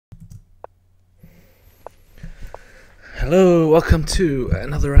Hello, welcome to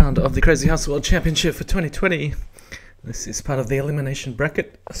another round of the Crazyhouse World Championship for 2020. This is part of the elimination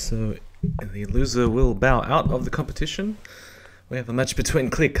bracket, so the loser will bow out of the competition. We have a match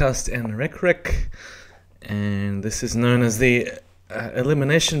between Kleerkast and recrec, and this is known as the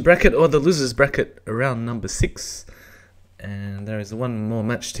elimination bracket or the losers bracket, round number 6. And there is one more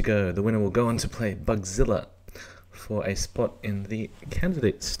match to go. The winner will go on to play Bugzilla for a spot in the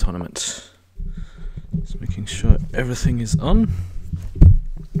candidates tournament. Just making sure everything is on.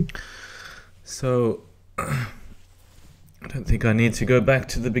 So I don't think I need to go back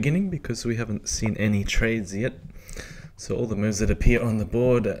to the beginning because we haven't seen any trades yet. So all the moves that appear on the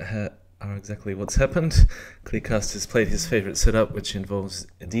board are exactly what's happened. Kleerkast has played his favorite setup, which involves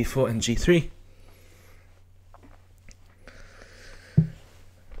d4 and g3.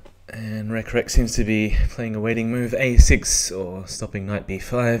 And recrec seems to be playing a waiting move a6 or stopping knight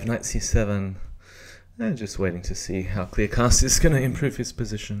b5, knight c7. And just waiting to see how Kleerkast is going to improve his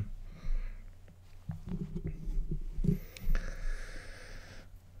position.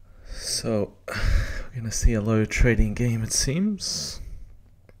 So, we're going to see a low trading game, it seems.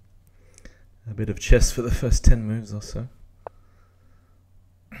 A bit of chess for the first 10 moves or so.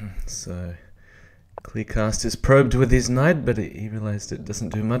 So, Kleerkast is probed with his knight, but he realized it doesn't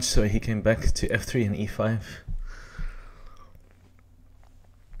do much, so he came back to f3 and e5.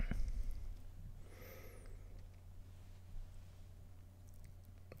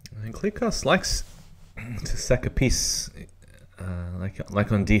 And Kleerkast likes to sack a piece,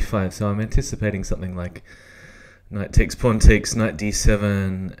 like on d5, so I'm anticipating something like knight takes, pawn takes, knight d7,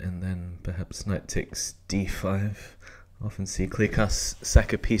 and then perhaps knight takes d5. I often see Kleerkast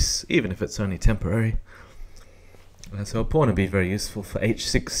sack a piece, even if it's only temporary. So a pawn would be very useful for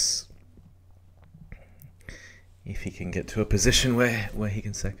h6, if he can get to a position where he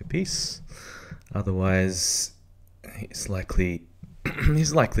can sack a piece. Otherwise, he's likely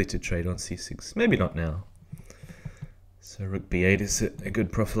to trade on c6. Maybe not now. So rook b8 is a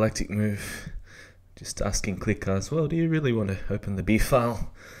good prophylactic move. Just asking Kleerkast, well, do you really want to open the b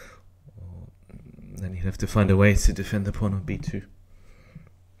file? Or then you'd have to find a way to defend the pawn on b2.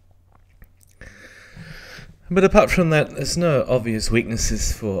 But apart from that, there's no obvious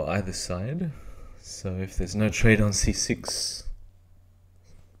weaknesses for either side. So if there's no trade on c6,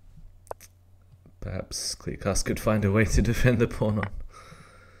 perhaps Kleerkast could find a way to defend the pawn on.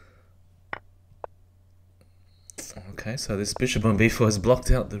 Okay, so this bishop on b4 has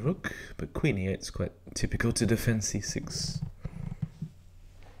blocked out the rook, but queen e8 is quite typical to defend c6.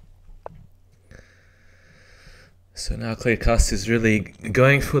 So now Kleerkast is really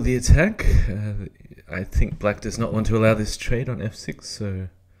going for the attack. I think black does not want to allow this trade on f6, so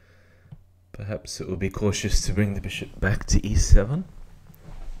perhaps it will be cautious to bring the bishop back to e7.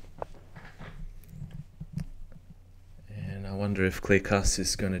 I wonder if Kleerkast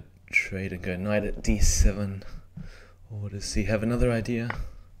is going to trade and go knight at d7, or does he have another idea?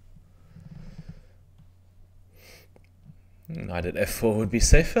 Knight at f4 would be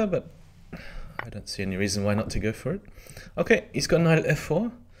safer, but I don't see any reason why not to go for it. Okay, he's got knight at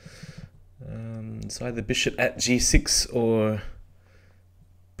f4. It's either bishop at g6 or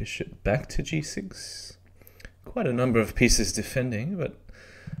bishop back to g6. Quite a number of pieces defending, but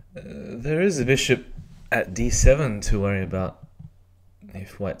there is a bishop at d7 to worry about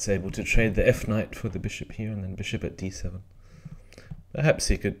if white's able to trade the f-knight for the bishop here and then bishop at d7. Perhaps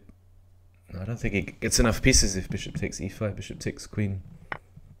he could... I don't think he gets enough pieces if bishop takes e5, bishop takes queen.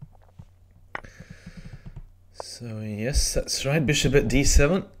 So yes, that's right, bishop at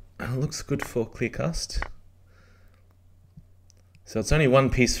d7. Looks good for Kleerkast. So it's only one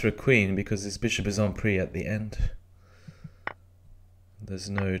piece for a queen because this bishop is on pre at the end. There's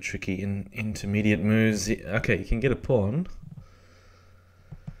no tricky intermediate moves. Okay, you can get a pawn.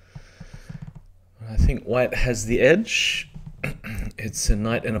 I think white has the edge. It's a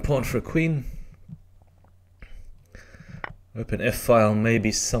knight and a pawn for a queen. Open f-file may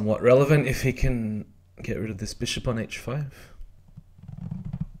be somewhat relevant if he can get rid of this bishop on h5.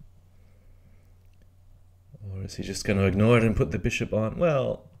 Or is he just going to ignore it and put the bishop on?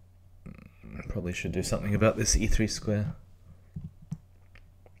 Well, probably should do something about this e3 square.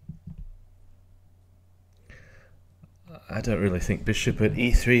 I don't really think bishop at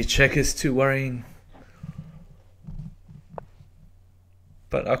e3 check is too worrying.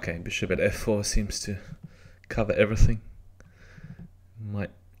 But okay, bishop at f4 seems to cover everything.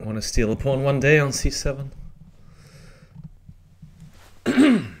 Might want to steal a pawn one day on c7.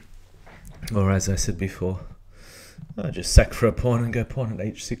 Or as I said before, just sack for a pawn and go pawn at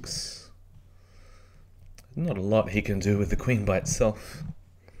h6. Not a lot he can do with the queen by itself.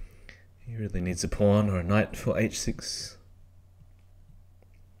 He really needs a pawn or a knight for h6.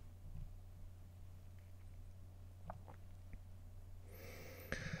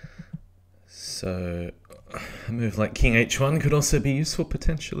 So a move like king h1 could also be useful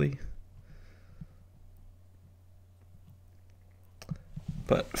potentially.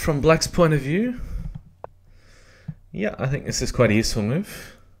 But from Black's point of view, yeah, I think this is quite a useful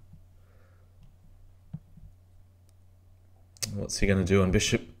move. What's he going to do on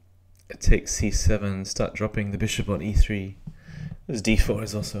bishop? It takes c7, start dropping the bishop on e3. This d4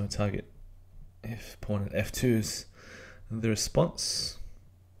 is also a target if pawn at f2 is the response.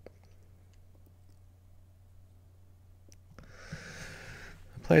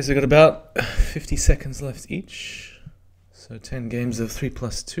 The players have got about 50 seconds left each, so 10 games of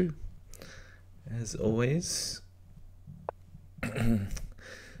 3+2 as always.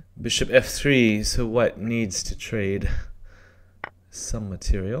 Bishop f3, so white needs to trade some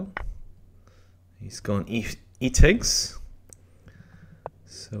material. He's gone e takes,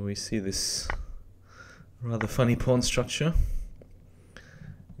 so we see this rather funny pawn structure.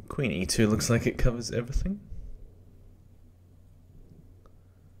 Queen e2 looks like it covers everything.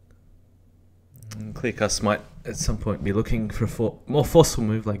 And Kleerkast might at some point be looking for a more forceful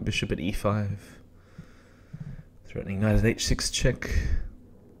move like bishop at e5, threatening knight at h6 check,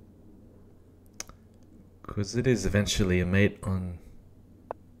 because it is eventually a mate on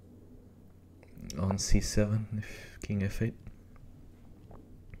c7 if king f8.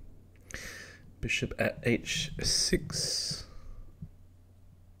 Bishop at h6.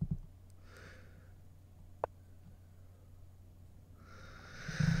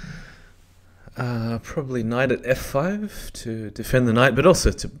 Probably knight at f5 to defend the knight, but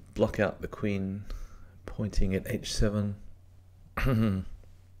also to block out the queen pointing at h7.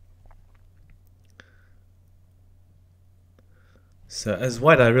 So as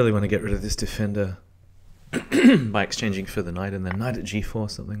white, I really want to get rid of this defender by exchanging for the knight, and then knight at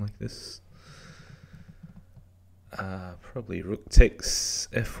g4, something like this. Probably rook takes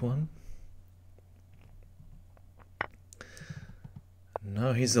f1.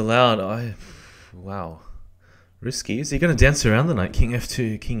 No, he's allowed. Wow. Risky. Is he going to dance around the knight? King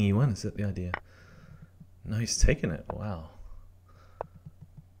f2, king e1, is that the idea? No, he's taken it. Wow.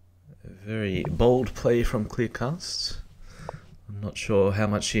 A very bold play from Kleerkast. I'm not sure how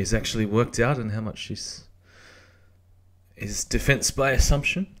much he has actually worked out and how much is defense by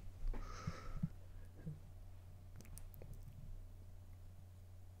assumption.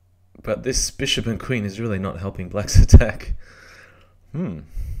 But this bishop and queen is really not helping Black's attack.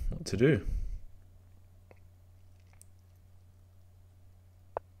 What to do?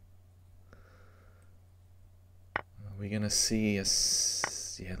 Are we going to see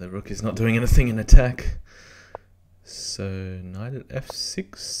yeah, the rook is not doing anything in attack. So knight at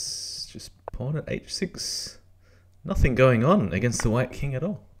f6, just pawn at h6. Nothing going on against the white king at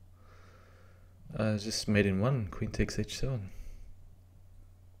all. Just mate in one, queen takes h7.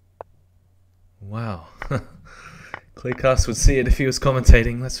 Wow. Kleerkast would see it if he was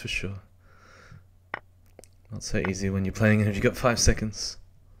commentating, that's for sure. Not so easy when you're playing and if you've got 5 seconds.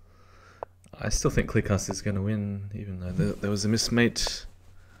 I still think Kleerkast is going to win, even though there was a mismate.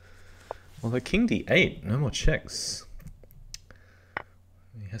 Well, the king d8, no more checks.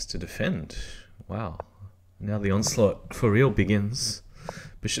 He has to defend. Wow. Now the onslaught for real begins.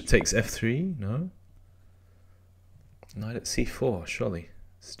 Bishop takes f3, no. Knight at c4, surely.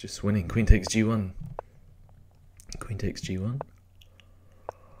 It's just winning. Queen takes g1. Queen takes g1.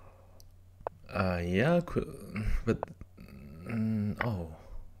 Yeah, but... oh,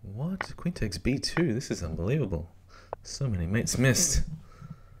 what? Queen takes b2. This is unbelievable. So many mates missed.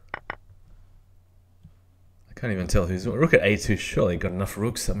 I can't even tell who's... Rook at a2, surely got enough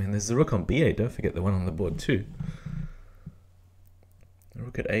rooks. I mean, there's the rook on b8. Don't forget the one on the board too.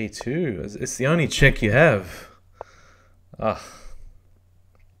 Rook at a2. It's the only check you have. Ah.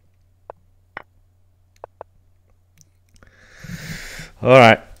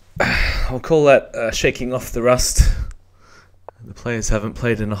 Alright. I'll call that shaking off the rust. The players haven't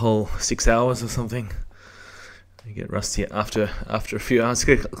played in a whole 6 hours or something. You get rusty after a few hours.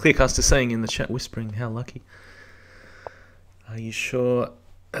 Kleerkast is saying in the chat, whispering, how lucky. Are you sure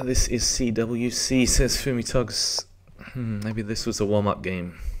this is CWC, says Fumitogs. Maybe this was a warm-up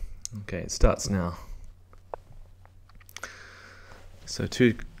game. Okay, it starts now. So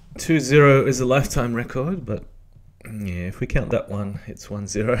 2-0 is a lifetime record, but yeah, if we count that one, it's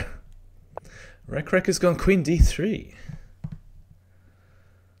 1-0. Recrec has gone queen d3.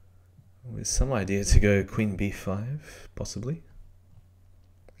 With some idea to go queen b5, possibly.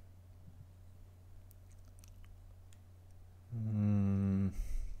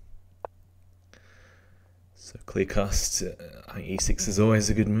 So Kleerkast, I think e6 is always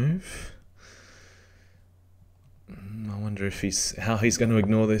a good move. I wonder if how he's going to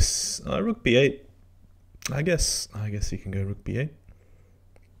ignore this. Rook b8. I guess he can go rook b8.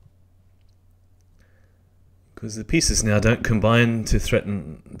 Because the pieces now don't combine to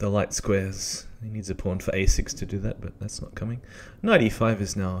threaten the light squares. He needs a pawn for a6 to do that, but that's not coming. Knight e5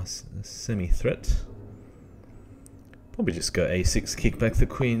 is now a semi-threat. Probably just go a6, kick back the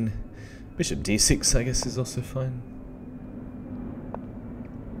queen. Bishop d6 I guess is also fine.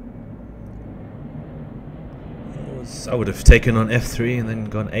 I would have taken on f3 and then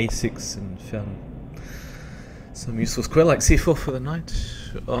gone a6 and found some useful square like c4 for the knight.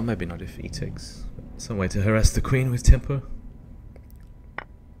 Or maybe not if e takes. Some way to harass the queen with tempo.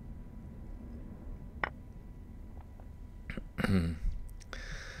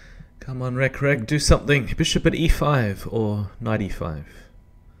 Come on, recrec, do something. Bishop at e5 or knight e5.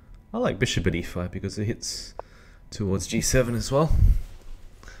 I like bishop at e5 because it hits towards g7 as well.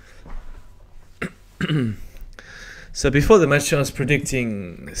 So before the match I was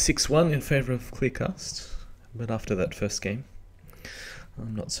predicting 6-1 in favour of Kleerkast, but after that first game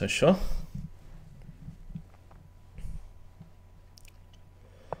I'm not so sure.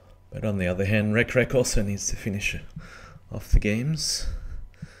 But on the other hand, recrec also needs to finish off the games.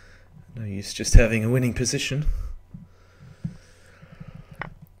 No use just having a winning position.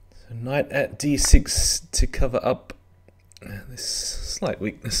 So knight at d6 to cover up this slight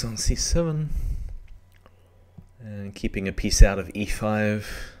weakness on c7. And keeping a piece out of e5.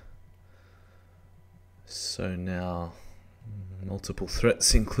 So now multiple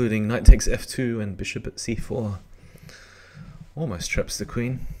threats including knight takes f2 and bishop at c4. Almost traps the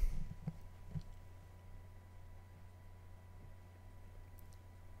queen.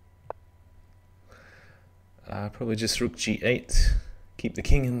 Probably just rook g8, keep the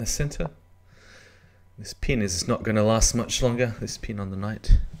king in the center. This pin is not going to last much longer, this pin on the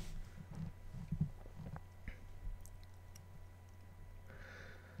knight.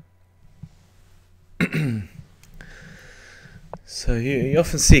 So you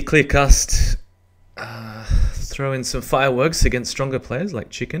often see Kleerkast throw in some fireworks against stronger players like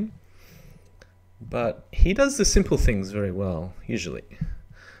Chicken, but he does the simple things very well, usually.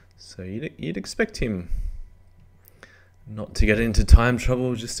 So you'd expect him not to get into time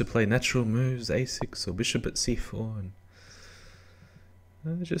trouble, just to play natural moves, a6 or bishop at c4,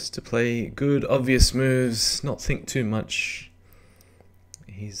 and just to play good, obvious moves, not think too much.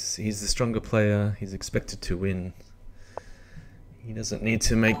 He's the stronger player, he's expected to win. He doesn't need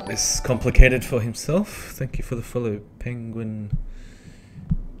to make this complicated for himself. Thank you for the follow, Penguin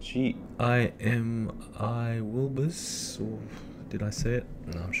Gimi Wilbers, or did I say it?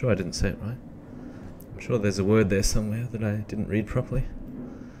 No, I'm sure I didn't say it right. I'm sure there's a word there somewhere that I didn't read properly.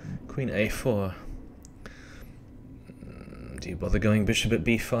 Queen a4. Do you bother going bishop at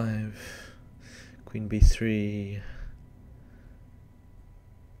b5? Queen b3.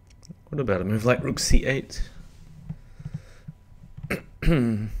 What about a move like rook c8?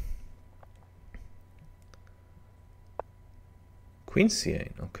 Queen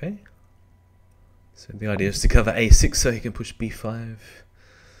c8, okay. So the idea is to cover a6 so he can push b5.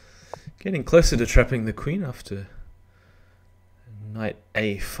 Getting closer to trapping the queen after knight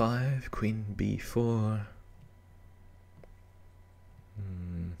a5, queen b4.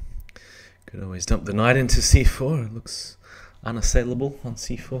 Could always dump the knight into c4, it looks unassailable on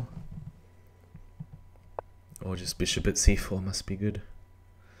c4. Or just bishop at c4 must be good.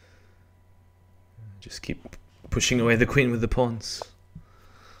 Just keep pushing away the queen with the pawns.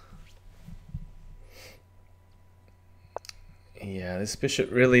 Yeah, this bishop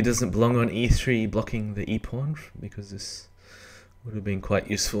really doesn't belong on e3 blocking the e-pawn, because this would have been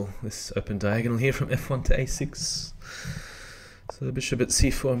quite useful, this open diagonal here from f1 to a6. So the bishop at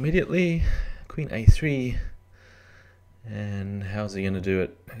c4 immediately, queen a3, and how's he going to do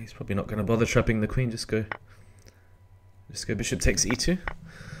it? He's probably not going to bother trapping the queen, just go bishop takes e2.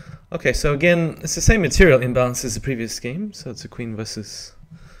 Okay, so again, it's the same material imbalance as the previous game, so it's a queen versus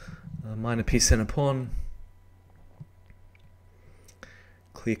a minor piece and a pawn.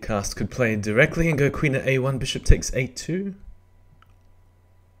 Kleerkast could play directly and go queen at a1, bishop takes a2.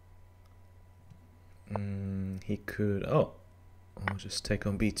 He could, I'll just take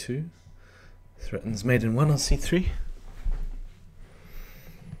on b2. Threatens mate in 1 on c3.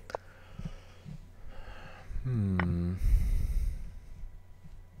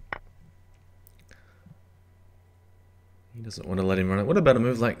 He doesn't want to let him run it. What about a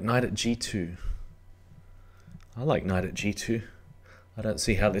move like knight at g2? I like knight at g2. I don't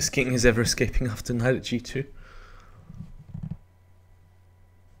see how this king is ever escaping after knight at g2.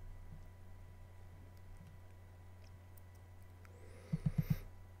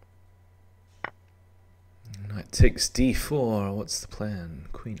 takes d4. What's the plan?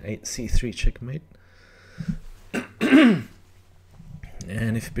 Queen 8 c3 checkmate. And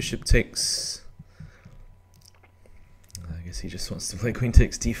if bishop takes, I guess he just wants to play queen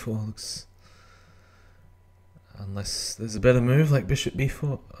takes d4. Looks, unless there's a better move like bishop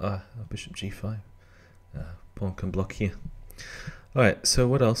b4, bishop g5. Pawn can block here. Alright, so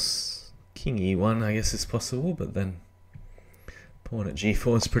what else? King e1 I guess is possible, but then pawn at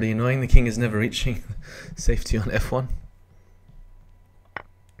g4 is pretty annoying. The king is never reaching safety on f1.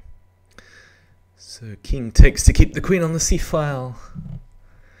 So king takes to keep the queen on the c file.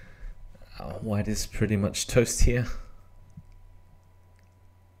 White is pretty much toast here.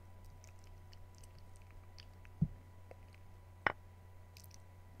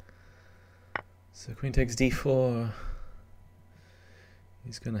 So queen takes d4.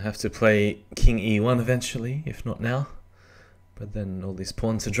 He's going to have to play king e1 eventually, if not now. But then all these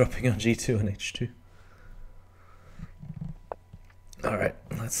pawns are dropping on g2 and h2. Alright,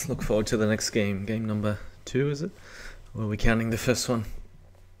 let's look forward to the next game. Game number 2, is it? Or are we counting the first one?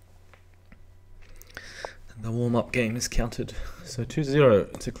 And the warm-up game is counted. So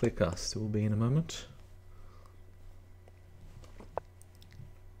 2-0 to Kleerkast. It will be in a moment.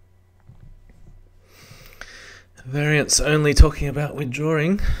 Variants only talking about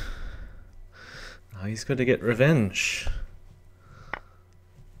withdrawing. Now he's got to get revenge.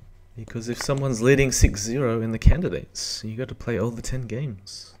 Because if someone's leading 6-0 in the candidates, you got to play all the 10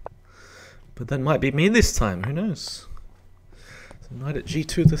 games. But that might be me this time, who knows? So knight at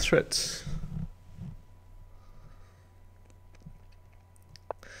g2 the threat.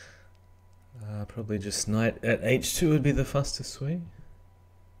 Probably just knight at h2 would be the fastest way.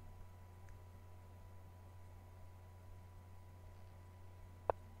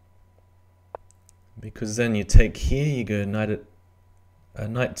 Because then you take here, you go knight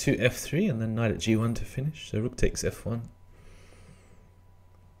to f3 and then knight at g1 to finish. So rook takes f1.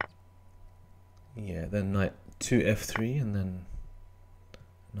 Yeah, then knight to f3 and then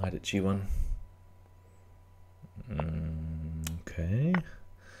knight at g1. Okay.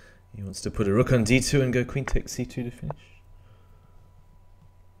 He wants to put a rook on d2 and go queen takes c2 to finish.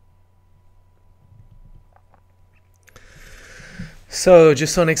 So,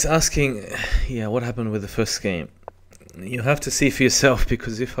 Jasonix asking, yeah, what happened with the first game? You have to see for yourself,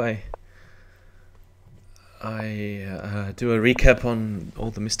 because if I do a recap on all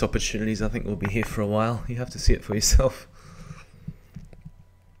the missed opportunities, I think we'll be here for a while. You have to see it for yourself.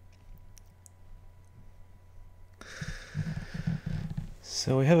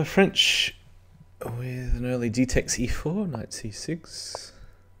 So we have a French with an early d takes e4, knight c6.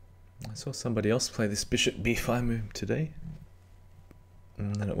 I saw somebody else play this bishop b5 move today.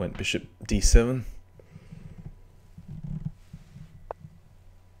 And then it went bishop d7.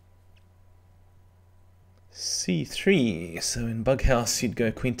 c3. So in Bughouse you'd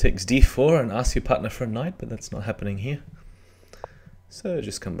go queen takes d4 and ask your partner for a knight, but that's not happening here. So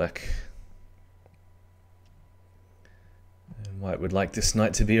just come back. And white would like this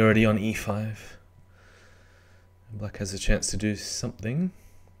knight to be already on e5. And black has a chance to do something.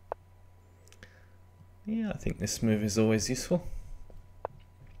 Yeah, I think this move is always useful.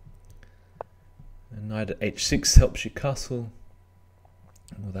 And knight at h6 helps you castle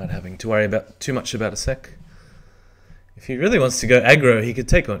without having to worry about too much about a sec. If he really wants to go aggro, he could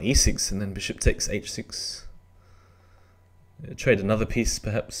take on e6 and then bishop takes h6. Trade another piece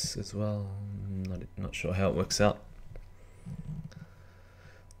perhaps as well. Not sure how it works out.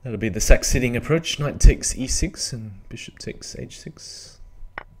 That'll be the sack-sitting approach. Knight takes e6 and bishop takes h6.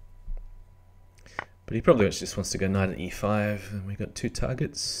 But he probably just wants to go knight at e5, and we got two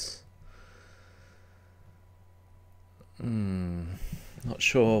targets. Not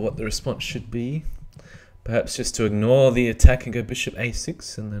sure what the response should be. Perhaps just to ignore the attack and go bishop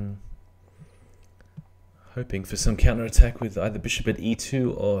a6, and then hoping for some counter-attack with either bishop at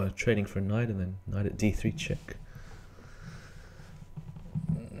e2 or trading for a knight and then knight at d3 check.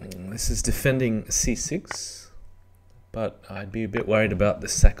 This is defending c6, but I'd be a bit worried about the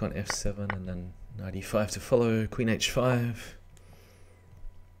sack on f7 and then knight e5 to follow, queen h5.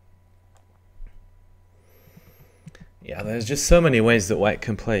 Yeah, there's just so many ways that white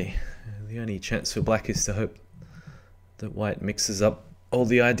can play. The only chance for black is to hope that white mixes up all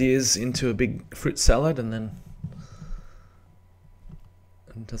the ideas into a big fruit salad and then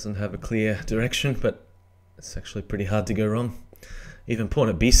doesn't have a clear direction, but it's actually pretty hard to go wrong. Even pawn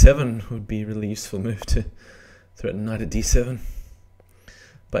at b7 would be a really useful move to threaten knight at d7.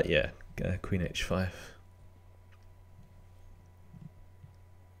 But yeah, queen h5.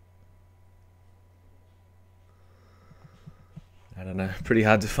 I don't know, pretty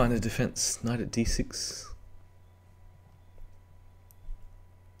hard to find a defense. Knight at d6.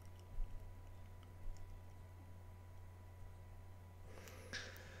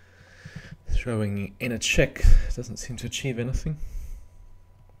 Throwing in a check doesn't seem to achieve anything.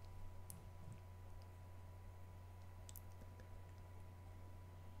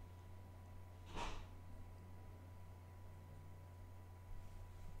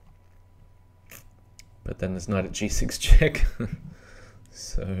 But then there's knight at g6 check.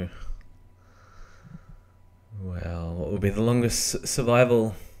 So, well, what would be the longest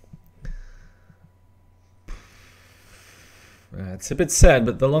survival? It's a bit sad,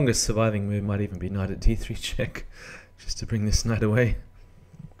 but the longest surviving move might even be knight at d3 check, just to bring this knight away.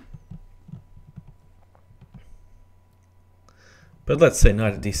 But let's say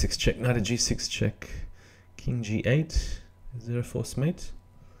knight at d6 check, knight at g6 check, king g8. Is there a forced mate?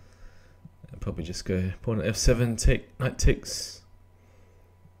 I'll probably just go pawn at f7, take, knight takes.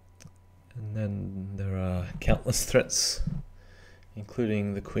 And then there are countless threats,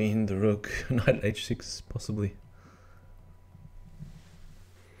 including the queen, the rook, knight at h6 possibly.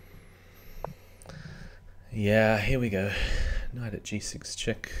 Yeah, here we go. Knight at g6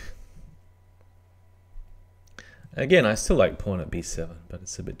 check. Again, I still like pawn at b7, but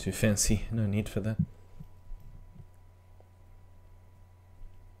it's a bit too fancy. No need for that.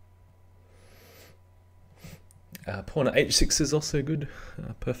 Pawn at h6 is also good.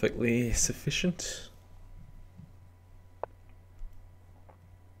 Perfectly sufficient.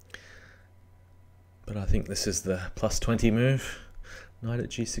 But I think this is the plus 20 move. Knight at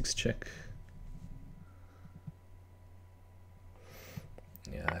g6 check.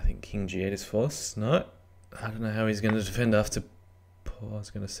 Yeah, I think king g8 is forced. No, I don't know how he's going to defend after, I was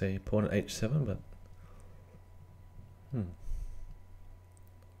going to say pawn at h7, but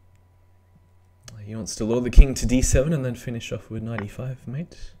he wants to lure the king to d7 and then finish off with knight e5,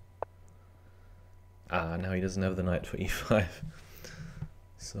 mate. Ah, now he doesn't have the knight for e5.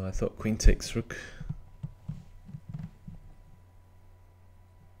 So I thought queen takes rook.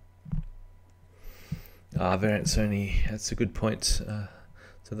 Ah, variance only, that's a good point.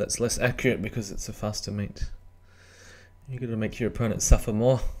 So that's less accurate because it's a faster mate. You've got to make your opponent suffer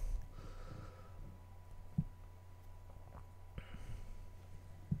more.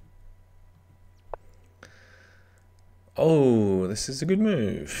 Oh, this is a good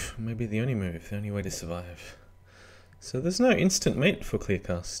move. Maybe the only move, the only way to survive. So there's no instant mate for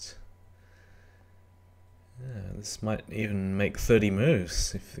Kleerkast. Yeah, this might even make 30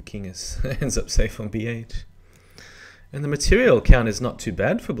 moves if the king ends up safe on b8. And the material count is not too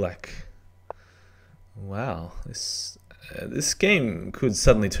bad for black. Wow, this game could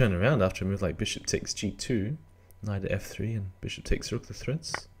suddenly turn around after a move like bishop takes g2, knight at f3, and bishop takes rook the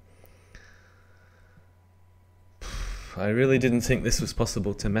threats. I really didn't think this was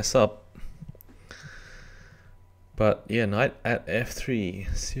possible to mess up. But yeah, knight at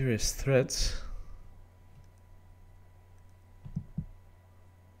f3, serious threats.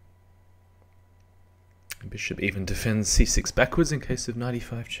 Bishop even defends c6 backwards in case of knight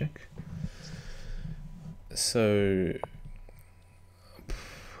e5 check. So,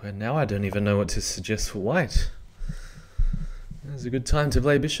 and now I don't even know what to suggest for white. It's a good time to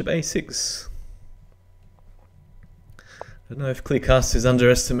play bishop a6. I don't know if Kleerkast is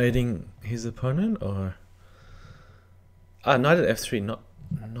underestimating his opponent or... Ah, knight at f3,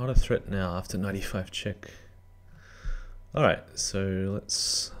 not a threat now after knight e5 check. Alright, so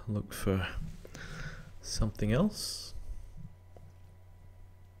let's look for something else.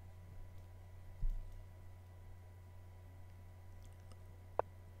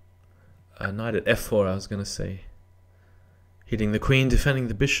 Knight at f4, I was going to say. Hitting the queen, defending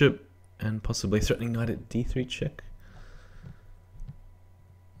the bishop, and possibly threatening knight at d3 check.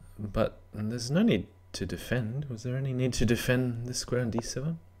 But there's no need to defend. Was there any need to defend this square on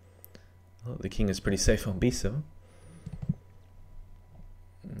d7? Well, the king is pretty safe on b7.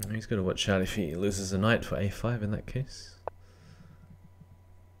 He's got to watch out if he loses a knight for a5 in that case.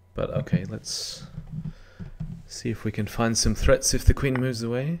 But okay, let's see if we can find some threats if the queen moves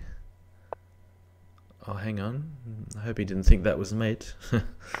away. Oh, hang on. I hope he didn't think that was mate.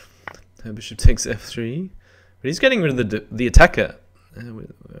 Bishop takes f3. But he's getting rid of the attacker,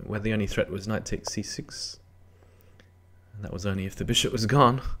 where the only threat was knight takes c6. And that was only if the bishop was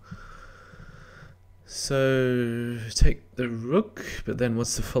gone. So, take the rook, but then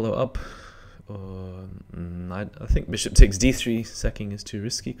what's the follow-up? I think bishop takes d3, sacking is too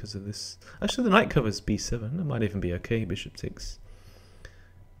risky because of this. Actually, the knight covers b7. It might even be okay. Bishop takes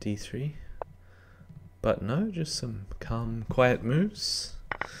d3. But no, just some calm, quiet moves.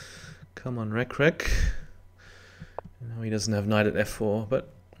 Come on, recrec. No, he doesn't have knight at f4,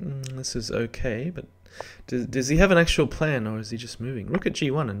 but this is okay. But does he have an actual plan, or is he just moving? Rook at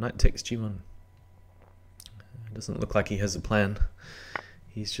g1 and knight takes g1. It doesn't look like he has a plan.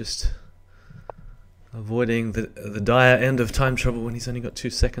 He's just Avoiding the dire end of time trouble when he's only got 2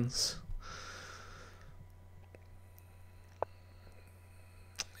 seconds.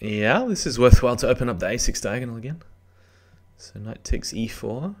 Yeah, this is worthwhile to open up the a6 diagonal again. So knight takes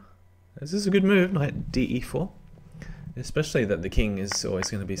e4. This is a good move, knight d e4. Especially that the king is always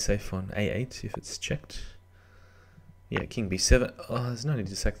going to be safe on a8 if it's checked. Yeah, king b7. Oh, there's no need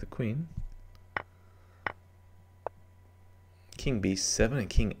to sack the queen. King b7 and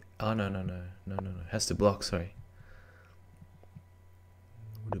king... Oh, no. Has to block, sorry.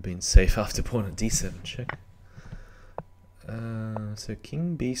 Would have been safe after pawn at d7 check. So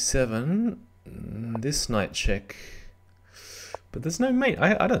king b7. This knight check. But there's no mate.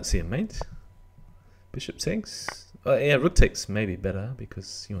 I don't see a mate. Bishop takes. Yeah, rook takes maybe better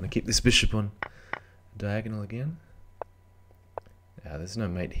because you want to keep this bishop on diagonal again. Yeah, there's no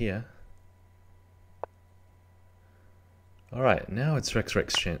mate here. Alright, now it's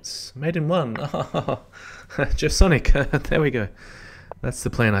recrec's chance. Mate in 1. Oh, Jeff Sonic. There we go. That's the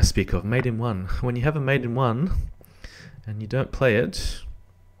plan I speak of. Mate in 1. When you have a mate in 1 and you don't play it,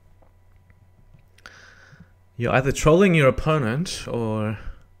 you're either trolling your opponent or...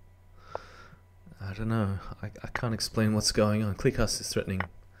 I don't know. I can't explain what's going on. Kleerkast is threatening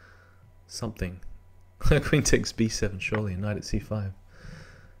something. Queen takes b7 surely, and knight at c5.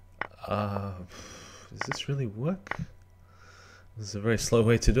 Does this really work? This is a very slow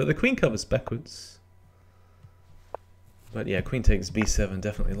way to do it. The queen covers backwards. But yeah, queen takes b7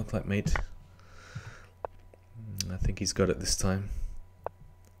 definitely looked like mate. I think he's got it this time.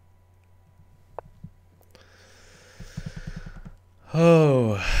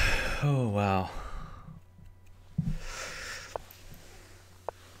 Oh wow.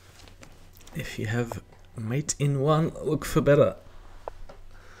 If you have mate in 1, look for better.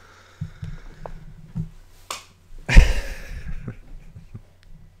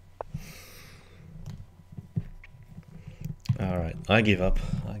 Alright, I give up.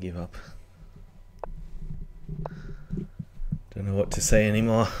 Don't know what to say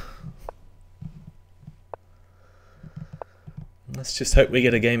anymore. Let's just hope we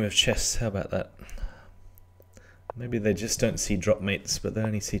get a game of chess. How about that? Maybe they just don't see drop mates, but they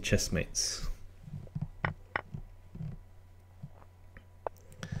only see chess mates.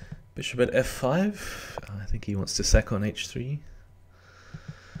 Bishop at f5. I think he wants to sack on h3.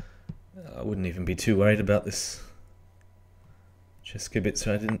 I wouldn't even be too worried about this chess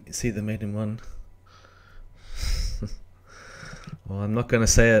kibitzer. I didn't see the mate in 1. Well, I'm not going to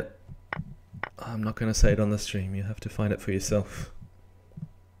say it. I'm not going to say it on the stream. You have to find it for yourself.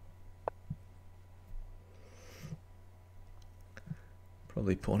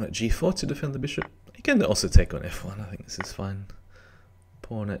 Probably pawn at g4 to defend the bishop. You can also take on f1. I think this is fine.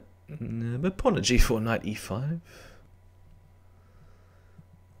 Pawn at g4, knight e5.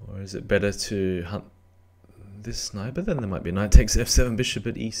 Or is it better to hunt this knight? But then there might be knight takes f7, bishop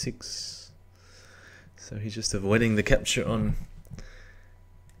at e6. So he's just avoiding the capture on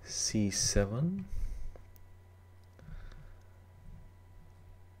c7.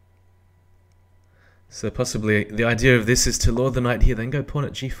 So possibly the idea of this is to lure the knight here, then go pawn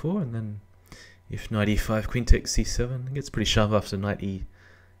at g4, and then if knight e5, queen takes c7, it gets pretty sharp after knight e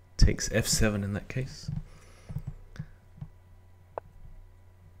takes f7 in that case.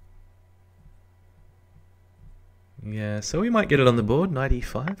 Yeah, so we might get it on the board. Knight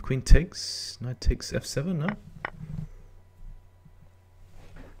e5, queen takes, knight takes f7, no?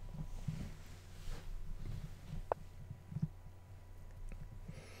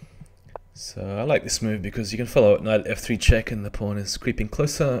 So I like this move because you can follow it knight f3 check and the pawn is creeping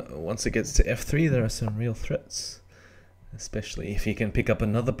closer. Once it gets to f3 there are some real threats, especially if you can pick up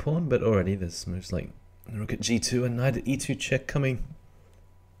another pawn, but already there's moves like rook at g2 and knight at e2 check coming.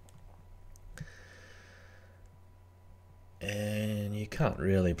 And you can't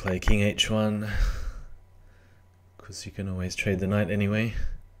really play king h1 because you can always trade the knight anyway.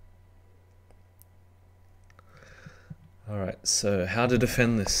 Alright, so how to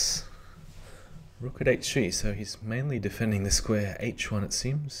defend this? Rook at h3, so he's mainly defending the square h1 it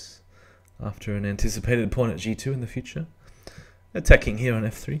seems, after an anticipated pawn at g2 in the future. Attacking here on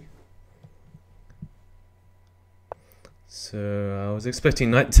f3. So I was expecting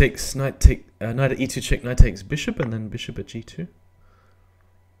knight at e2 check, knight takes bishop, and then bishop at g2.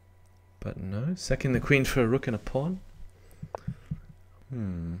 But no, sacking the queen for a rook and a pawn.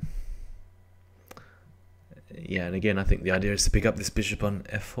 Yeah, and again I think the idea is to pick up this bishop on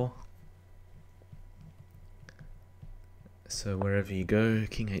f4. So wherever you go,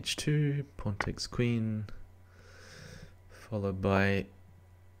 king h2, pawn takes queen, followed by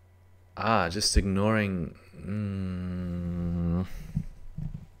just ignoring.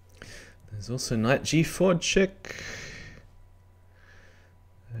 There's also knight g4 check.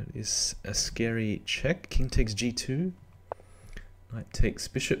 That is a scary check. King takes g2. Knight takes,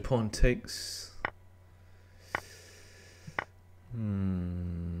 bishop, pawn takes.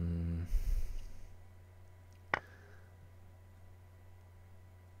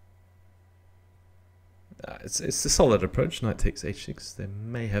 It's a solid approach. Knight takes h6. There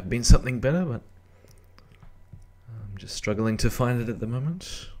may have been something better, but I'm just struggling to find it at the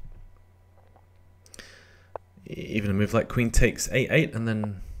moment. Even a move like queen takes a8 and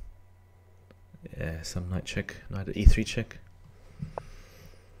then some knight check, knight at e3 check.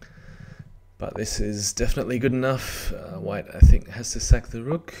 But this is definitely good enough. White, I think, has to sack the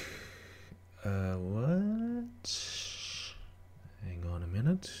rook. What? Hang on a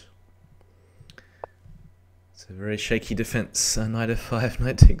minute. It's a very shaky defense. Knight f5,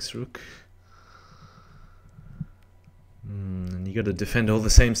 knight takes rook. And you got to defend all the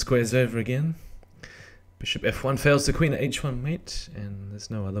same squares over again. Bishop f1 fails the queen at h1 mate, and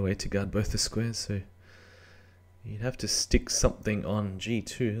there's no other way to guard both the squares, so you'd have to stick something on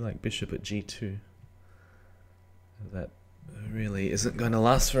g2, like bishop at g2. That really isn't going to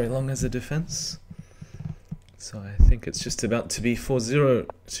last very long as a defense. So I think it's just about to be 4-0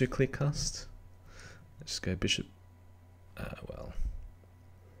 to Kleerkast. Let's go bishop. Well,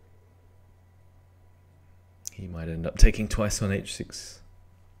 he might end up taking twice on h6.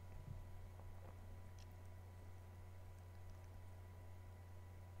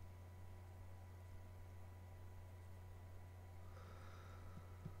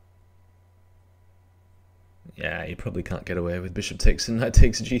 Yeah, you probably can't get away with bishop takes and knight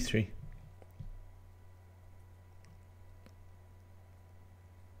takes g3.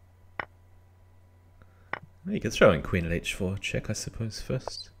 You could throw in queen at h4 check, I suppose,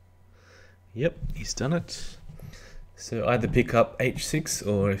 first. Yep, he's done it. So either pick up h6,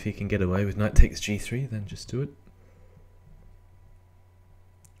 or if he can get away with knight takes g3, then just do it.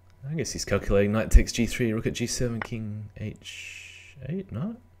 I guess he's calculating knight takes g3, rook at g7, king h8,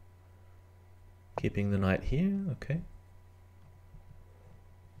 no? Keeping the knight here, okay.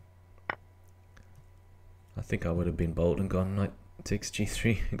 I think I would have been bold and gone knight takes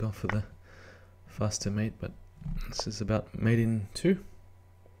g3 and gone for the faster mate, but this is about mate in 2.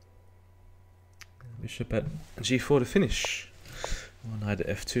 Bishop at g4 to finish. Or knight at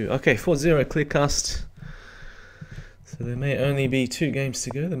f2. Okay, 4-0 Kleerkast. So there may only be 2 games to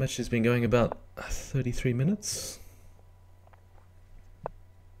go. The match has been going about 33 minutes.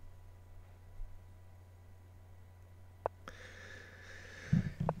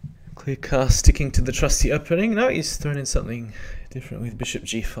 Kleerkast sticking to the trusty opening. No, he's thrown in something different with bishop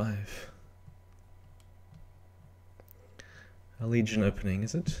g5. A legion opening,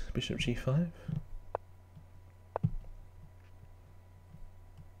 is it? Bishop g5?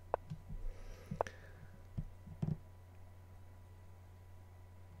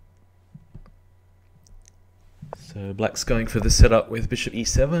 So black's going for the setup with bishop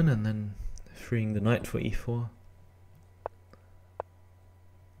e7 and then freeing the knight for e4.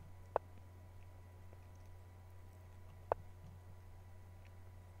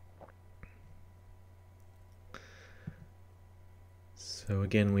 So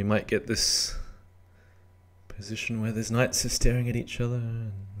again, we might get this position where there's knights are staring at each other,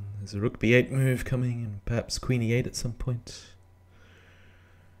 and there's a rook b8 move coming, and perhaps queen e8 at some point.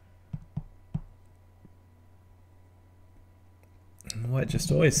 And white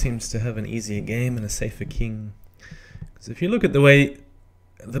just always seems to have an easier game and a safer king. Because if you look at the way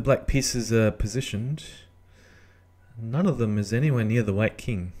the black pieces are positioned, none of them is anywhere near the white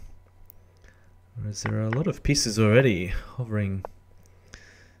king. Whereas there are a lot of pieces already hovering,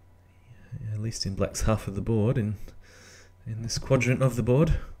 at least in black's half of the board, in this quadrant of the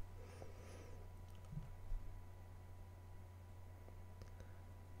board.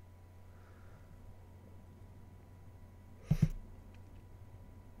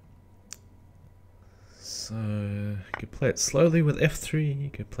 So you could play it slowly with f3, you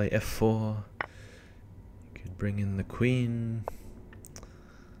could play f4, you could bring in the queen.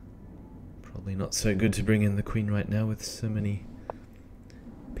 Probably not so good to bring in the queen right now with so many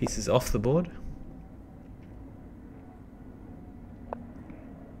pieces off the board.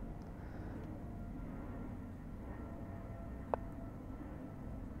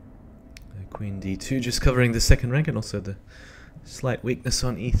 Queen d2 just covering the second rank, and also the slight weakness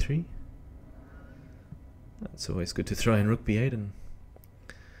on e3. It's always good to throw in rook b8 and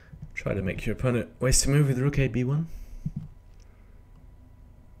try to make your opponent waste a move with rook a b1.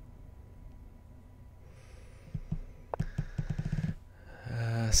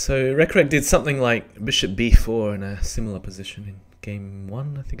 So recrec did something like bishop b4 in a similar position in game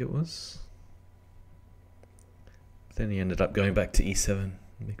 1, I think it was. then he ended up going back to e7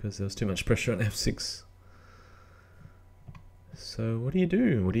 because there was too much pressure on f6. So what do you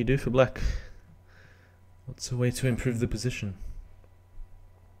do? What do you do for black? What's a way to improve the position?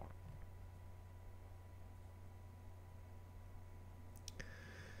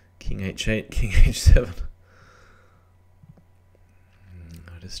 King h8, king h7.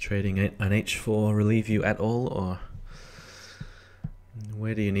 Does trading an h4 relieve you at all, or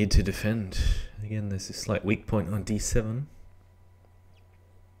where do you need to defend? Again, there's a slight weak point on d7.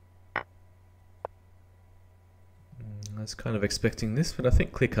 I was kind of expecting this, but I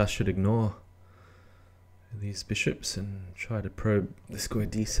think Kleerkast should ignore these bishops and try to probe the square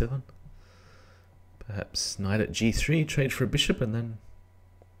d7. Perhaps knight at g3, trade for a bishop, and then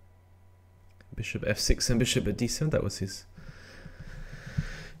bishop f6 and bishop at d7. That was his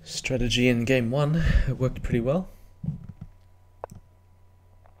strategy in game 1. It worked pretty well.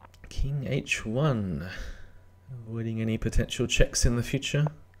 King h1, avoiding any potential checks in the future.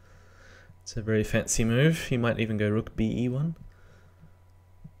 It's a very fancy move. He might even go rook be1.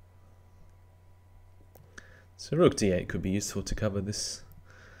 So rook d8 could be useful to cover this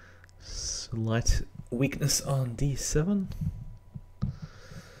slight weakness on d7.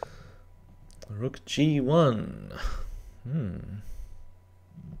 Rook g1.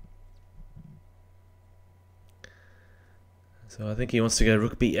 So I think he wants to go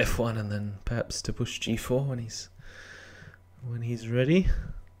rook b f1 and then perhaps to push g4 when he's ready.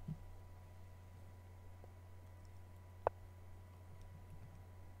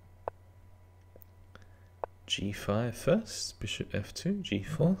 g5 first, bishop f2,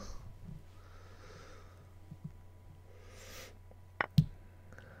 g4.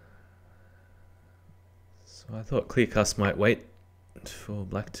 So I thought Kleerkast might wait for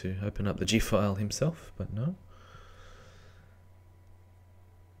black to open up the g file himself, but no.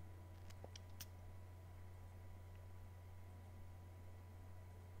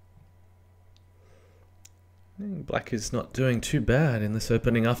 Black is not doing too bad in this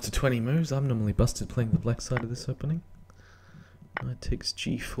opening after 20 moves. I'm normally busted playing the black side of this opening. Knight takes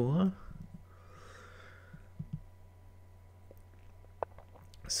g4.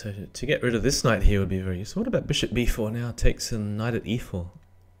 So to get rid of this knight here would be very useful. What about bishop b4 now? Takes a knight at e4.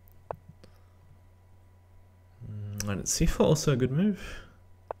 Knight at c4, also a good move.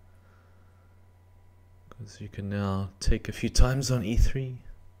 Because you can now take a few times on e3.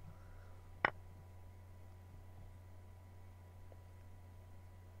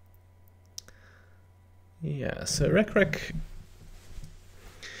 Yeah, so recrec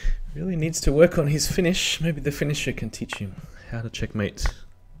really needs to work on his finish. Maybe the finisher can teach him how to checkmate.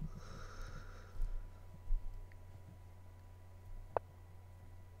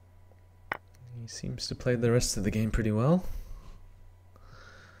 He seems to play the rest of the game pretty well.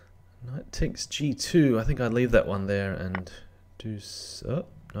 Knight takes g2. I think I'd leave that one there and do so.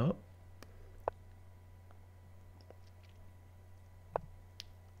 Oh, no.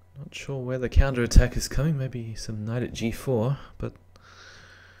 Not sure where the counter attack is coming. Maybe some knight at g4, but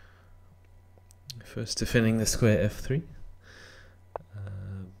first defending the square f3.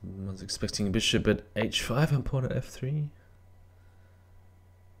 I was expecting bishop at h5 and pawn at f3.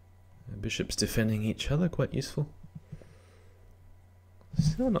 Bishops defending each other, quite useful.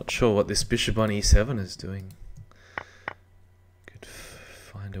 Still not sure what this bishop on e7 is doing. Could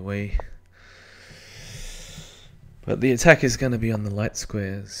find a way. But the attack is going to be on the light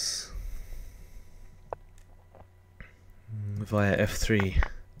squares via f3.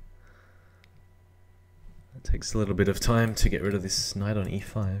 It takes a little bit of time to get rid of this knight on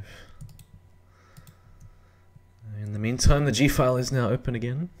e5. In the meantime, the g-file is now open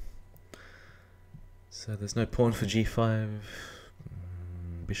again. So there's no pawn for g5.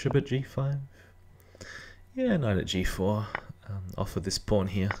 Bishop at g5. Yeah, knight at g4. Offer this pawn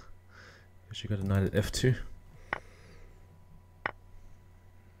here, because you've got a knight at f2.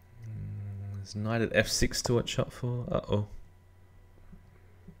 There's knight at f6 to watch out for. Uh-oh.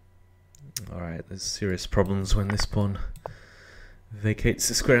 Alright, there's serious problems when this pawn vacates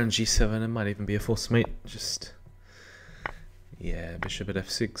the square on g7. It might even be a false mate. Just, yeah, bishop at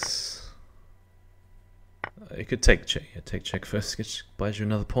f6. You could take check. Yeah, take check first, which buys you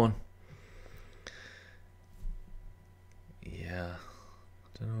another pawn. Yeah,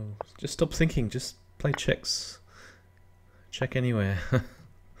 I don't know. Just stop thinking. Just play checks. Check anywhere.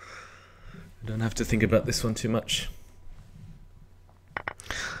 I don't have to think about this one too much.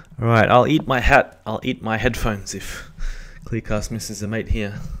 Alright, I'll eat my hat. I'll eat my headphones if Kleerkast misses a mate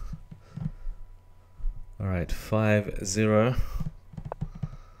here. Alright, 5-0.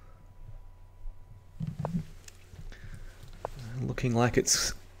 Looking like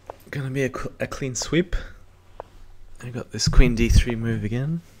it's going to be a clean sweep. I got this queen d3 move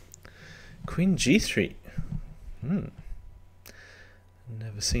again. Queen g3. Never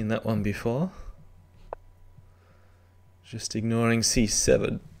seen that one before. Just ignoring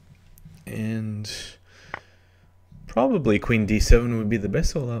c7. And probably queen d7 would be the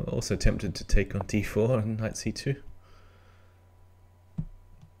best, although I'm also tempted to take on d4 and knight c2.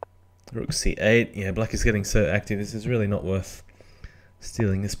 Rook c8. Yeah, black is getting so active. This is really not worth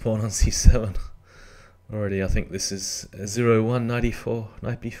stealing this pawn on c7. Already, I think this is 0-1, knight e4,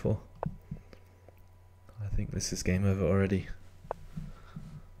 knight b4. I think this is game over already.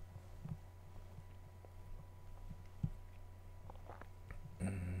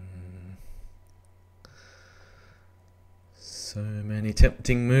 So many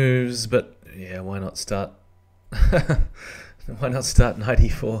tempting moves, but yeah, why not start? Why not start knight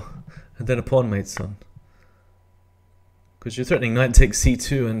e4 and then a pawn mate's on? Because you're threatening knight takes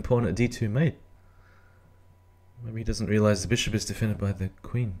c2 and pawn at d2 mate. Maybe he doesn't realize the bishop is defended by the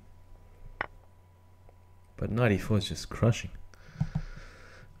queen. But knight e4 is just crushing.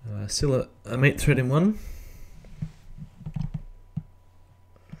 Still a mate threat in one.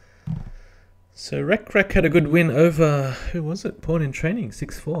 So recrec had a good win over, who was it? Pawn in training,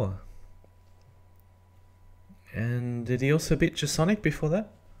 6-4. And did he also beat Jasonic before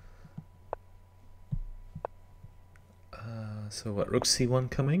that? So what, rook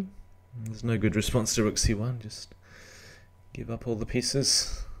c1 coming? There's no good response to rook c1, just give up all the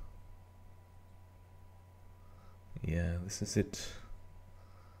pieces. Yeah, this is it.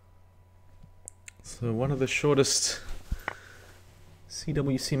 So one of the shortest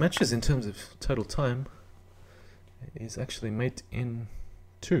CWC matches in terms of total time is actually mate in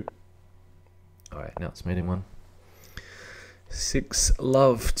 2. Alright, now it's mate in 1. 6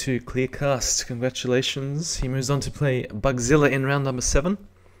 love to Kleerkast. Congratulations. He moves on to play Bugzilla in round number 7.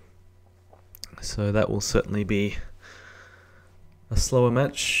 So that will certainly be a slower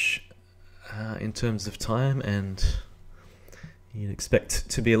match in terms of time, and you'd expect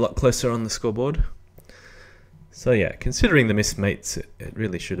to be a lot closer on the scoreboard. So yeah, considering the missed mates, it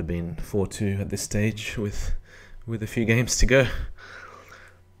really should have been 4-2 at this stage with a few games to go.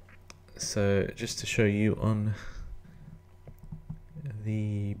 So just to show you on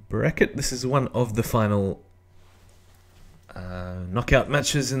the bracket, this is one of the final knockout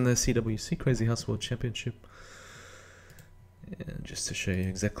matches in the CWC Crazyhouse World Championship. And just to show you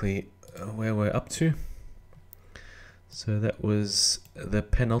exactly where we're up to. So that was the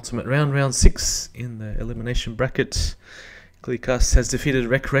penultimate round, round 6 in the elimination bracket. Kleerkast has defeated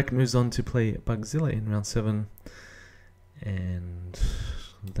recrec, moves on to play Bugzilla in round 7. And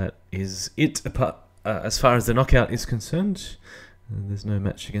that is it apart as far as the knockout is concerned. There's no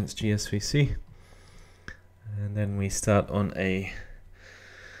match against GSVC. And then we start on a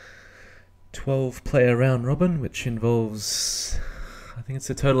 12-player round robin, which involves, I think it's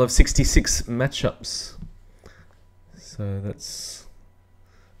a total of 66 matchups. So that's,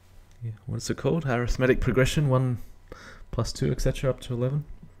 yeah, what's it called? Arithmetic progression, 1 plus 2, etc. up to 11.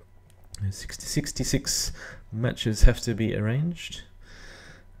 66 matches have to be arranged.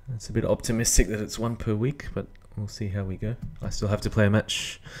 It's a bit optimistic that it's 1 per week, but we'll see how we go. I still have to play a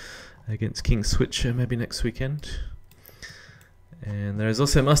match against King Switcher maybe next weekend. And there is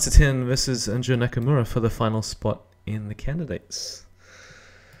also Master 10 versus Anjo Nakamura for the final spot in the candidates.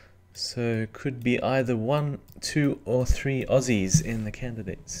 So could be either 1, 2 or 3 Aussies in the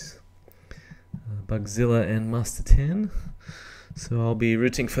candidates. Bugzilla and Master 10. So I'll be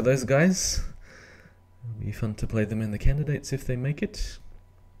rooting for those guys. It'll be fun to play them in the candidates if they make it.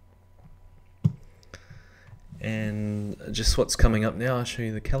 And just what's coming up now, I'll show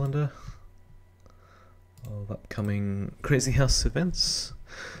you the calendar of upcoming Crazyhouse events.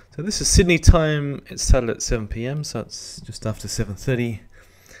 So this is Sydney time. It started at 7 PM, so it's just after 7:30.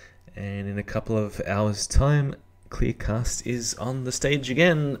 And in a couple of hours' time, Kleerkast is on the stage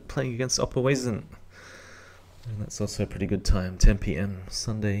again, playing against Opperweisen. And that's also a pretty good time, 10 PM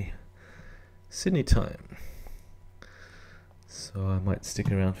Sunday, Sydney time. So I might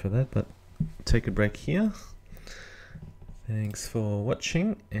stick around for that, but take a break here. Thanks for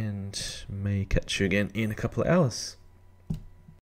watching, and may catch you again in a couple of hours.